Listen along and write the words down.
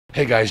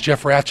Hey guys,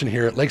 Jeff Rathjen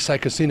here at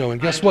Lakeside Casino, and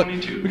guess what?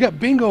 We got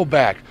bingo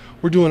back.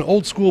 We're doing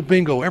old school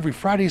bingo every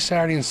Friday,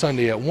 Saturday, and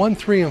Sunday at 1,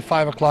 3, and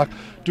 5 o'clock,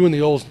 doing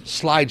the old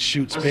slide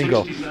shoots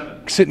bingo.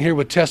 Sitting here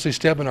with Tessie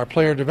Stebbin, our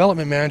player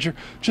development manager,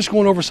 just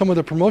going over some of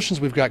the promotions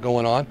we've got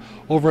going on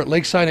over at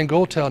Lakeside and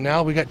Goldtail.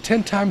 Now we got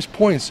 10 times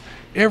points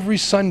every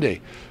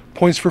Sunday.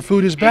 Points for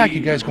food is back.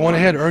 You guys go on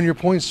ahead, earn your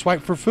points,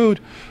 swipe for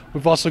food.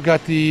 We've also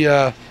got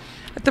the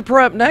at the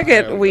Pahrump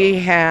Nugget, we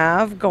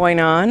have going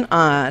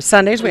on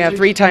Sundays, we have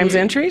 3 times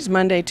entries.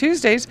 Monday,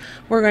 Tuesdays,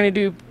 we're going to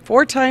do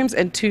 4 times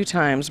and 2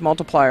 times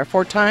multiplier.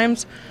 4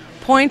 times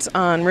points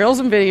on reels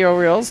and video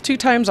reels, 2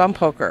 times on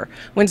poker.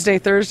 Wednesday,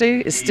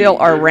 Thursday is still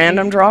our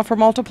random draw for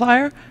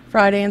multiplier.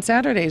 Friday and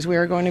Saturdays, we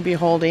are going to be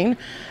holding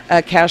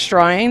cash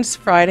drawings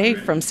Friday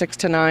from 6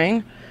 to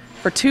 9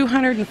 for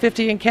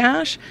 $250 in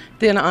cash.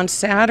 Then on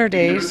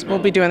Saturdays, we'll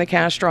be doing the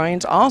cash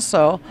drawings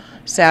also.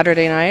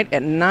 Saturday night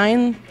at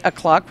 9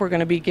 o'clock, we're going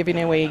to be giving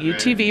away a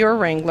UTV or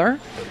Wrangler.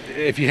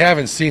 If you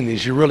haven't seen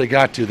these, you really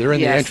got to. They're in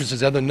the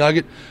entrances of the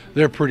Nugget.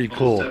 They're pretty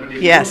cool.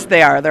 Yes,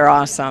 they are. They're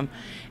awesome.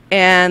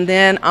 And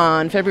then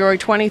on February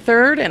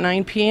 23rd at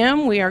 9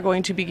 p.m., we are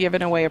going to be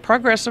giving away a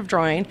progressive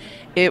drawing.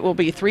 It will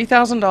be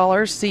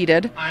 $3,000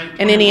 seated,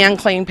 and any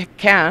unclaimed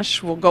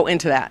cash will go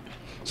into that.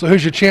 So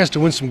here's your chance to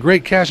win some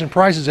great cash and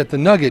prizes at the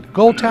Nugget,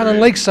 Goldtown, and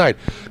Lakeside.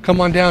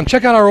 Come on down.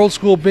 Check out our old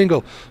school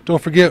bingo.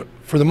 Don't forget,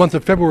 for the month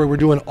of February, we're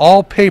doing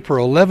all paper,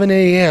 11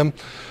 a.m.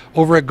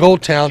 over at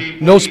Goldtown.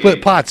 No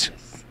split pots.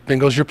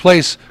 Bingo's your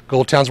place.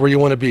 Goldtown's where you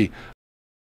want to be.